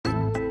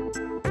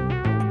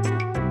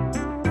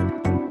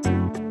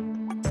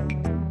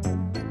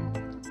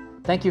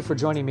Thank you for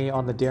joining me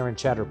on the Darren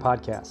Chatter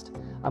podcast.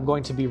 I'm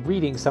going to be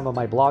reading some of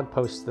my blog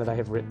posts that I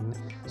have written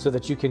so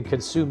that you can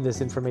consume this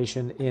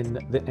information in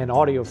an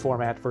audio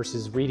format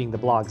versus reading the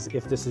blogs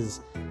if this is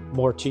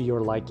more to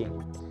your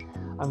liking.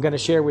 I'm going to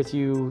share with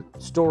you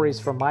stories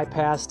from my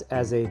past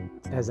as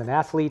an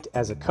athlete,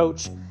 as a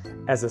coach,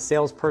 as a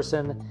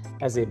salesperson,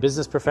 as a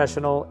business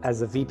professional,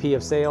 as a VP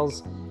of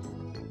sales.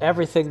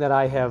 Everything that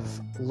I have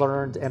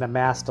learned and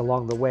amassed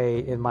along the way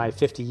in my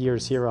 50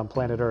 years here on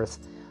planet Earth,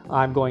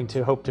 I'm going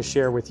to hope to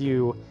share with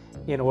you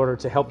in order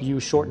to help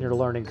you shorten your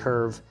learning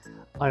curve,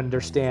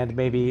 understand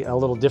maybe a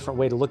little different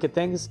way to look at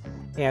things,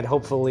 and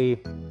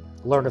hopefully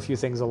learn a few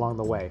things along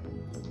the way.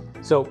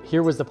 So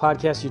here was the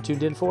podcast you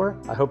tuned in for.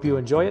 I hope you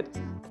enjoy it.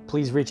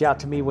 Please reach out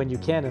to me when you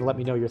can and let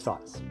me know your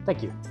thoughts.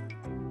 Thank you.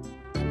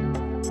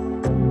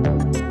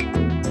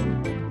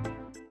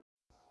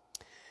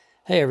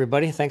 Hey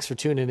everybody, thanks for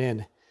tuning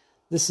in.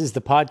 This is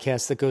the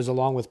podcast that goes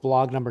along with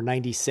blog number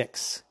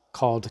 96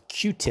 called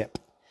Q-Tip,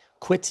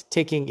 Quit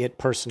Taking It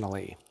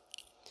Personally.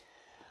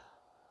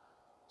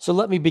 So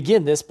let me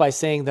begin this by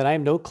saying that I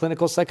am no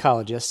clinical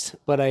psychologist,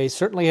 but I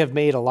certainly have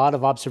made a lot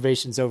of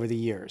observations over the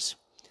years.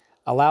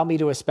 Allow me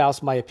to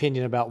espouse my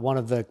opinion about one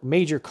of the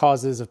major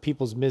causes of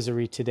people's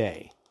misery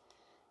today,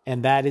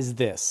 and that is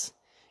this: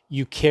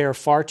 you care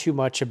far too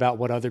much about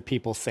what other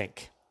people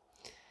think.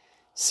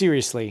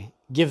 Seriously,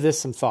 give this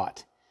some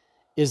thought.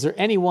 Is there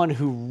anyone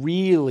who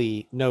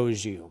really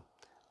knows you?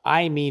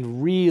 I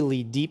mean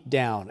really deep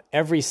down,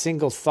 every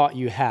single thought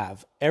you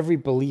have, every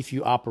belief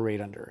you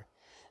operate under.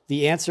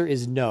 The answer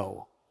is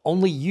no.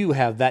 Only you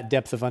have that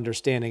depth of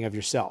understanding of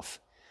yourself.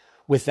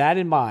 With that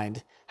in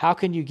mind, how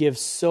can you give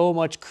so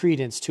much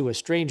credence to a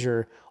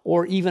stranger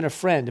or even a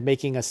friend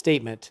making a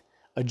statement,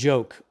 a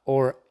joke,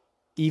 or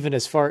even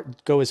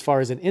go as far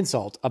as an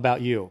insult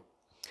about you?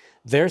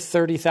 Their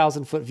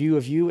 30,000-foot view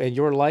of you and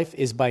your life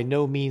is by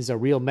no means a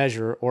real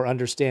measure or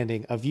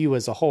understanding of you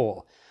as a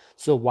whole.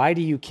 So why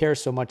do you care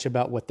so much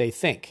about what they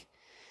think?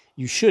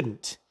 You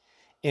shouldn't.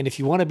 And if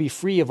you want to be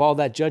free of all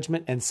that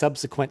judgment and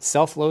subsequent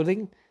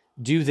self-loathing,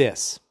 do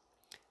this: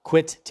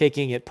 quit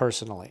taking it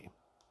personally.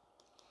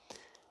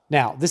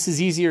 Now, this is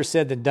easier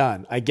said than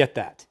done. I get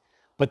that.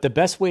 But the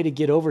best way to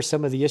get over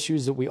some of the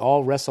issues that we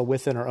all wrestle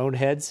with in our own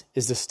heads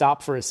is to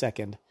stop for a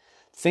second.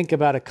 Think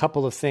about a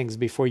couple of things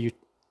before you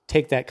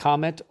take that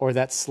comment or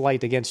that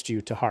slight against you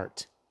to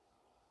heart.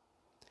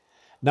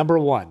 Number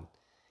one,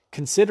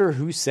 consider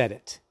who said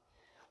it.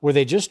 Were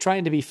they just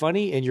trying to be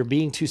funny and you're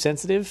being too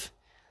sensitive?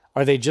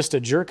 Are they just a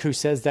jerk who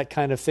says that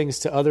kind of things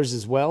to others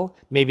as well,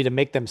 maybe to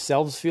make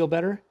themselves feel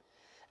better?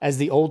 As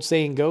the old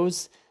saying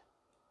goes,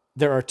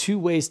 there are two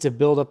ways to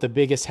build up the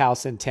biggest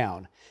house in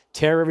town: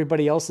 tear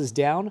everybody else's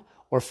down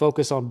or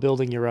focus on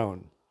building your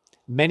own.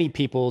 Many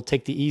people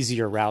take the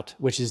easier route,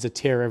 which is to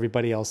tear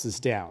everybody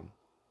else's down.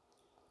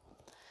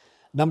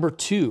 Number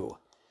two,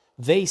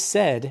 they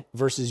said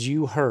versus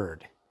you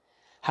heard.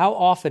 How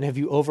often have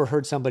you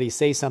overheard somebody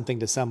say something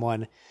to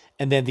someone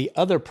and then the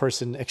other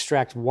person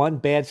extract one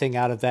bad thing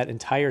out of that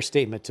entire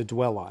statement to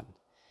dwell on?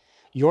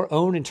 Your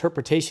own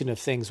interpretation of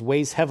things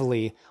weighs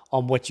heavily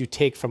on what you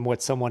take from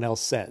what someone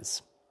else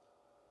says.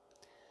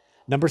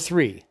 Number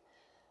three,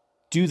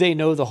 do they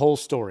know the whole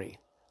story?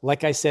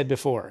 Like I said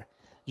before,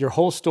 your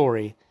whole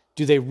story.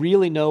 Do they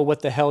really know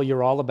what the hell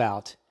you're all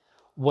about?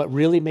 What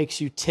really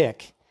makes you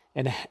tick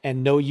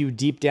and know you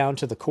deep down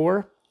to the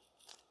core?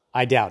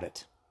 I doubt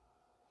it.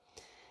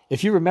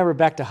 If you remember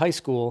back to high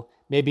school,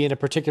 maybe in a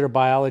particular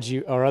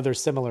biology or other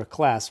similar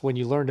class, when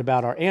you learned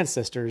about our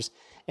ancestors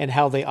and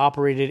how they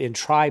operated in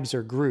tribes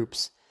or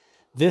groups,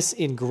 this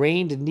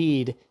ingrained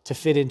need to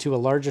fit into a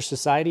larger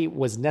society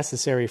was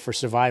necessary for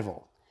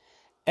survival.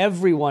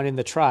 Everyone in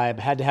the tribe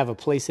had to have a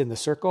place in the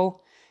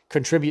circle,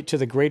 contribute to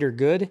the greater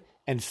good,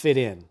 and fit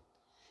in.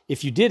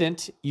 If you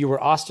didn't, you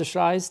were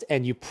ostracized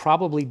and you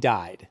probably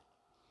died.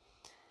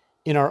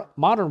 In our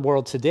modern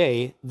world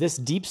today, this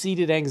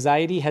deep-seated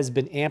anxiety has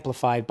been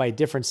amplified by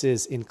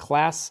differences in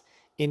class,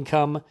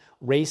 income,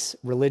 race,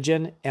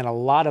 religion, and a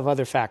lot of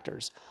other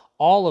factors,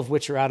 all of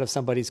which are out of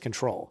somebody's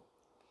control.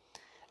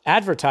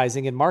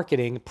 Advertising and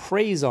marketing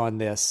preys on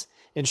this,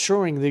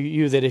 ensuring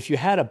you that if you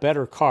had a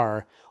better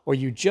car or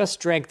you just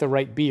drank the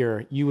right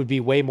beer, you would be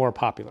way more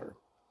popular.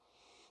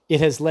 It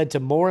has led to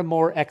more and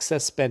more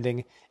excess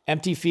spending,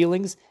 empty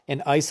feelings,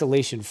 and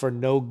isolation for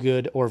no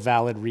good or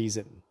valid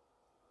reason.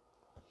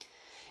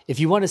 If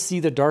you want to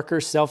see the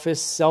darker, selfish,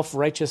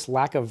 self-righteous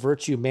lack of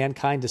virtue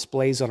mankind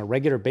displays on a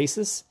regular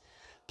basis,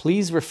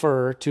 please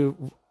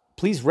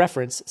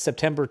reference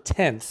September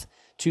 10th,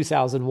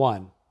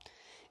 2001.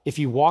 If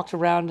you walked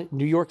around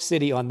New York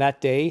City on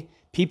that day,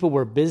 people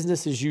were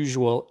business as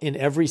usual in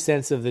every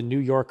sense of the New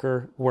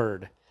Yorker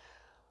word.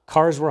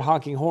 Cars were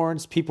honking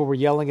horns, people were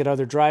yelling at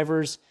other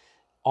drivers.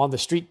 On the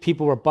street,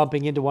 people were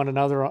bumping into one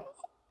another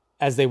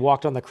as they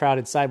walked on the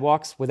crowded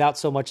sidewalks without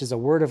so much as a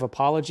word of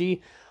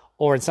apology,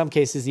 or in some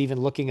cases even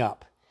looking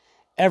up.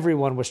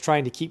 Everyone was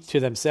trying to keep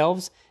to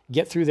themselves,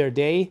 get through their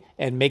day,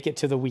 and make it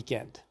to the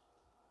weekend.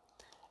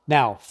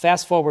 Now,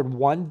 fast forward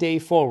one day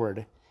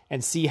forward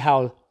and see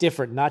how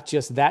different not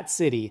just that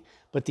city,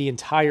 but the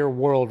entire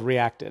world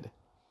reacted.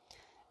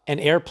 An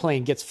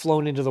airplane gets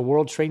flown into the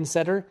World Trade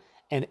Center,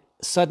 and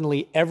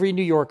suddenly every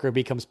New Yorker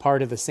becomes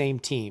part of the same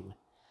team.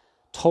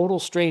 Total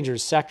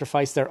strangers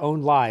sacrifice their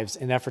own lives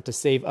in effort to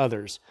save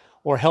others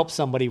or help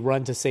somebody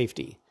run to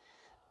safety.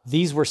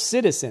 These were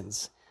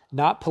citizens,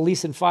 not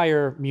police and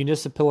fire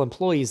municipal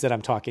employees that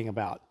I'm talking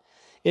about.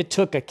 It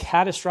took a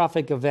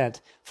catastrophic event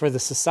for the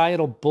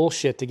societal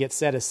bullshit to get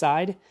set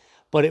aside,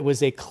 but it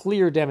was a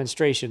clear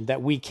demonstration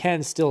that we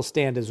can still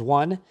stand as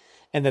one,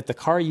 and that the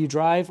car you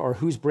drive or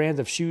whose brand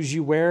of shoes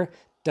you wear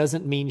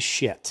doesn't mean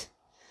shit.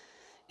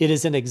 It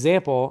is an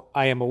example,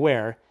 I am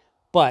aware,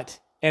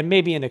 and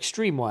maybe an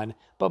extreme one,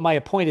 but my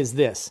point is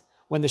this.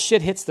 When the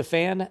shit hits the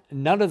fan,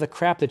 none of the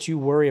crap that you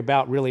worry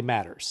about really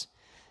matters.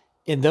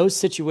 In those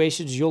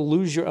situations, you'll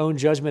lose your own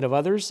judgment of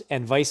others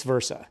and vice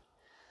versa.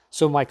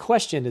 So my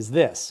question is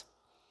this.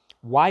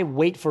 Why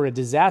wait for a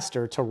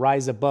disaster to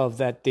rise above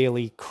that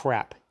daily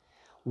crap?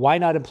 Why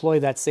not employ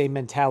that same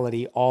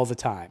mentality all the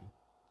time?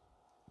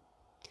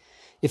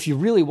 If you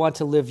really want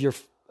to live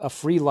a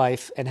free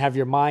life and have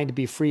your mind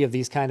be free of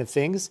these kind of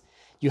things,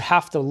 you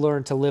have to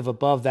learn to live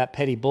above that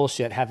petty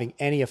bullshit having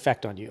any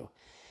effect on you.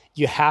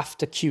 You have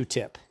to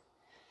Q-tip.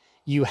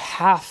 You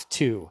have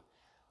to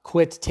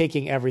quit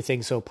taking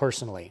everything so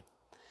personally.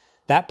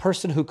 That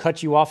person who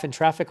cut you off in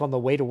traffic on the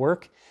way to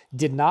work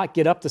did not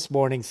get up this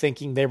morning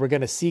thinking they were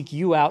going to seek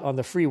you out on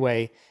the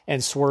freeway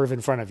and swerve in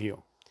front of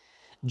you.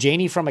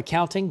 Janie from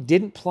accounting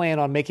didn't plan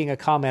on making a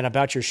comment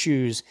about your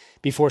shoes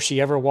before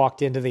she ever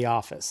walked into the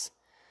office.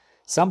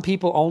 Some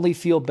people only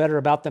feel better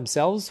about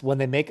themselves when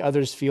they make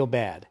others feel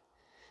bad.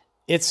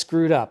 It's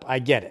screwed up, I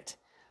get it.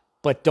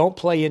 But don't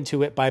play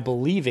into it by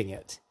believing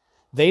it.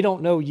 They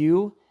don't know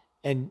you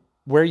and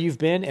where you've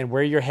been and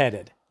where you're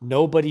headed.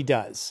 Nobody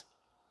does.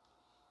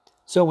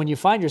 So when you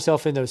find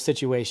yourself in those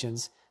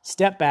situations,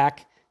 step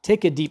back,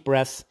 take a deep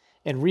breath,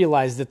 and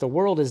realize that the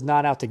world is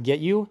not out to get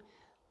you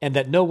and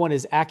that no one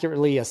is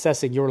accurately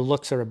assessing your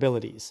looks or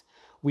abilities.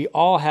 We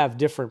all have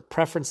different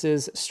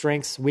preferences,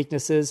 strengths,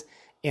 weaknesses,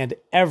 and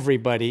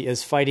everybody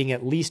is fighting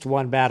at least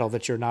one battle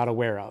that you're not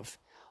aware of.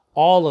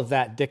 All of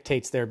that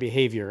dictates their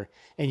behavior,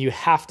 and you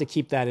have to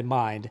keep that in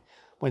mind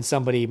when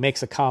somebody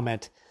makes a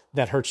comment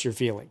that hurts your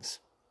feelings.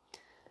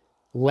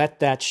 Let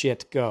that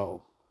shit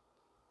go.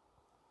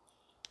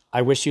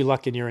 I wish you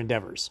luck in your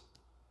endeavors.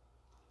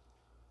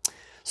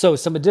 So,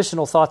 some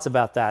additional thoughts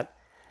about that.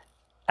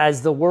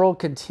 As the world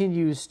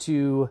continues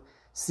to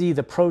see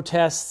the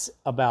protests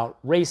about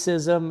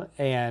racism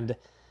and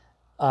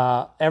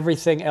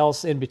everything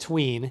else in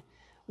between,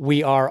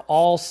 we are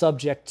all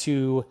subject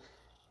to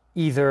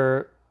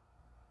either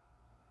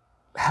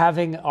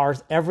having our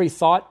every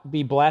thought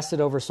be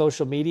blasted over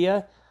social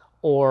media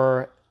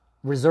or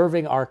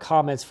reserving our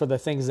comments for the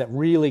things that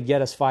really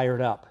get us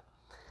fired up.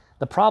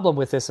 The problem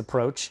with this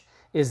approach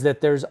is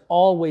that there's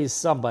always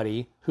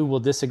somebody who will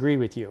disagree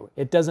with you.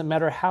 It doesn't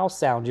matter how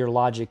sound your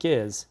logic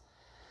is.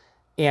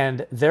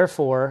 And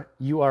therefore,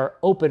 you are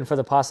open for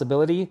the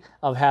possibility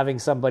of having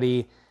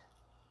somebody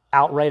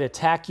outright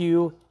attack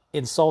you,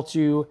 insult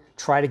you,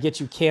 try to get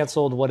you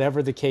canceled,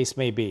 whatever the case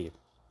may be.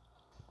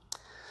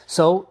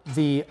 So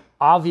the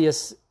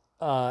obvious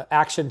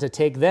action to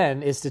take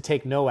then is to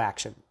take no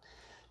action,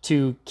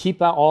 to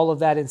keep all of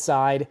that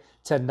inside,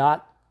 to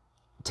not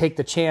take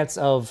the chance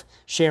of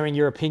sharing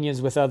your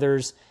opinions with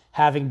others,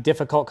 having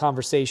difficult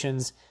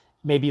conversations,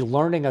 maybe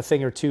learning a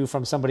thing or two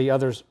from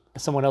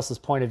someone else's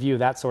point of view,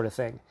 that sort of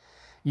thing.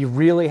 You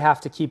really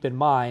have to keep in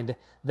mind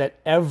that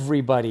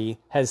everybody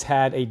has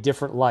had a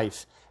different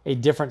life, a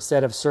different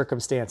set of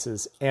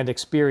circumstances and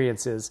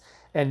experiences,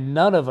 and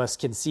none of us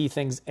can see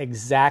things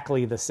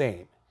exactly the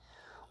same.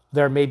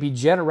 There may be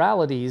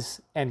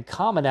generalities and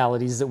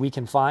commonalities that we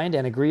can find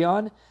and agree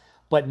on,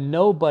 but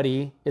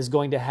nobody is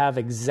going to have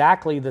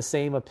exactly the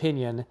same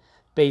opinion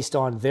based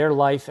on their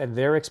life and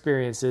their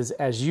experiences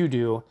as you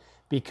do,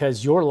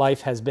 because your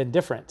life has been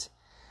different.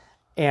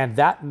 And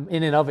that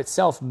in and of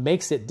itself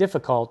makes it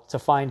difficult to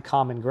find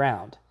common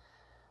ground.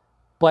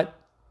 But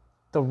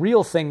the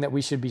real thing that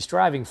we should be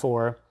striving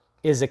for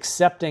is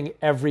accepting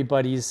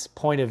everybody's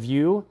point of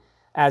view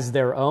as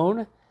their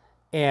own,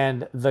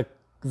 and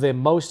the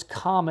most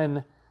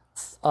common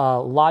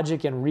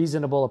logic and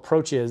reasonable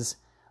approaches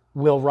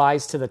will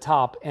rise to the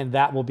top, and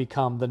that will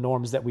become the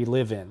norms that we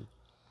live in.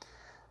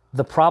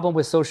 The problem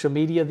with social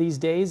media these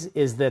days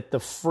is that the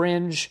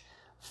fringe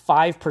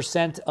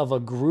 5% of a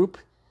group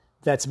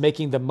that's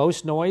making the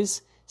most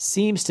noise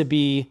seems to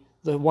be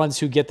the ones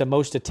who get the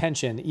most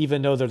attention,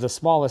 even though they're the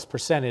smallest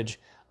percentage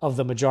of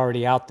the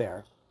majority out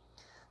there.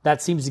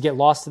 That seems to get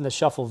lost in the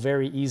shuffle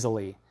very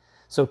easily.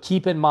 So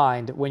keep in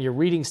mind when you're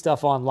reading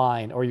stuff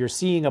online or you're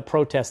seeing a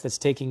protest that's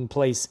taking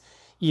place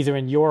either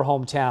in your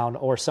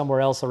hometown or somewhere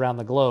else around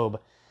the globe,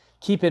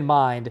 keep in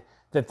mind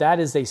that that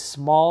is a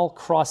small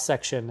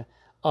cross-section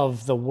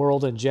of the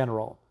world in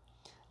general.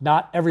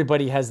 Not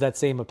everybody has that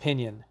same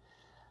opinion.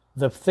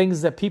 The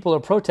things that people are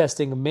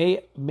protesting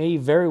may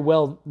very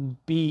well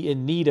be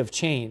in need of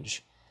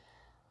change.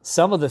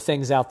 some of the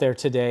things out there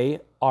today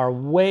are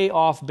way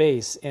off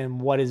base in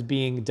what is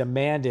being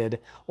demanded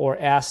or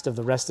asked of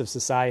the rest of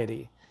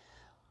society.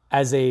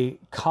 As a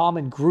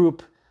common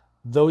group,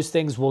 those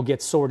things will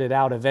get sorted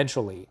out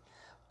eventually.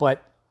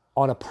 But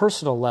on a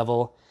personal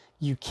level,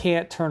 you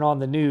can't turn on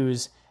the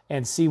news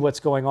and see what's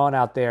going on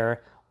out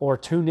there, or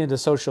tune into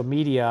social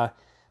media,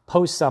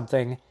 post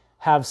something,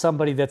 have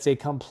somebody that's a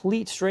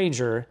complete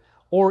stranger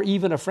or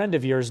even a friend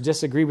of yours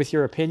disagree with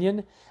your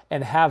opinion,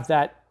 and have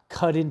that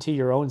cut into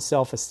your own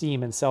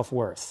self-esteem and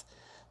self-worth.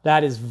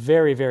 That is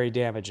very, very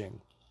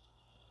damaging.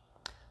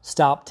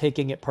 Stop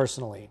taking it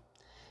personally.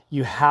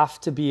 You have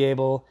to be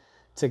able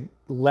to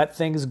let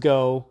things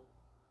go,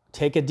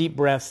 take a deep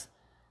breath,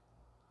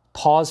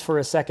 pause for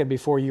a second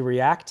before you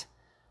react,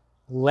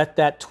 let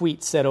that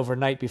tweet sit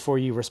overnight before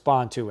you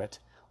respond to it,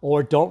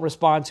 or don't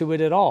respond to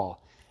it at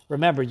all.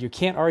 Remember, you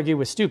can't argue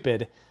with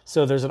stupid,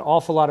 so there's an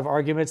awful lot of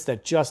arguments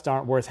that just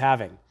aren't worth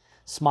having.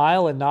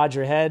 Smile and nod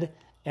your head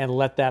and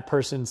let that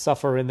person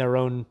suffer in their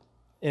own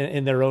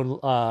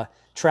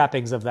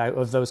trappings of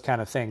those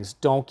kind of things.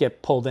 Don't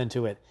get pulled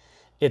into it.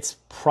 It's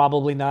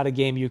probably not a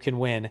game you can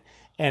win,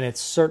 and it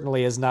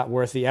certainly is not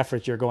worth the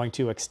effort you're going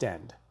to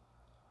extend.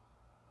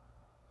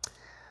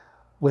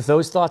 With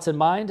those thoughts in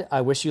mind,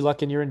 I wish you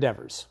luck in your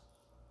endeavors.